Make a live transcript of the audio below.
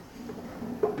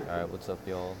Alright, what's up,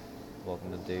 y'all?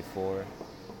 Welcome to day 4,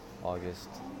 August.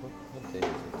 What day is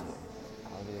it today?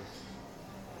 August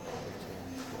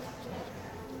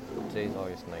 15th. Today's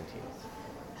August 19th.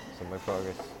 So my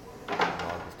progress on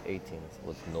August 18th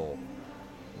was null.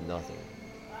 Nothing.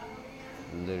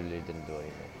 Literally didn't do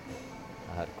anything.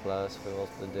 I had class for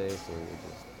most of the day, so we were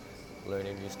just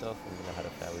learning new stuff, and then I had a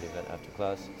family event after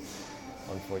class.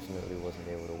 Unfortunately, wasn't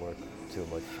able to work too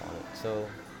much on it, so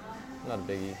not a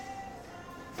biggie.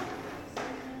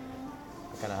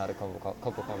 I kind of had a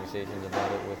couple conversations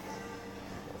about it with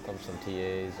some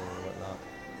TAs and whatnot.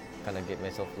 Kind of get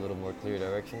myself a little more clear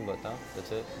direction, but no,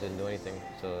 that's it. Didn't do anything.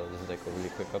 So this is like a really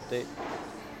quick update,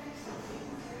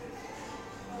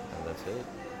 and that's it.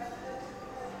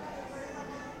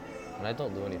 When I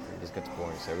don't do anything, this gets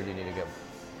boring. So I really need to get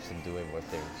to doing more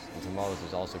things. And tomorrow's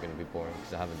is also going to be boring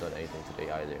because I haven't done anything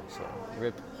today either. So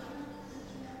rip.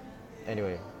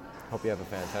 Anyway, hope you have a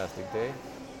fantastic day.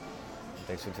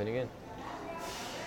 Thanks for tuning in.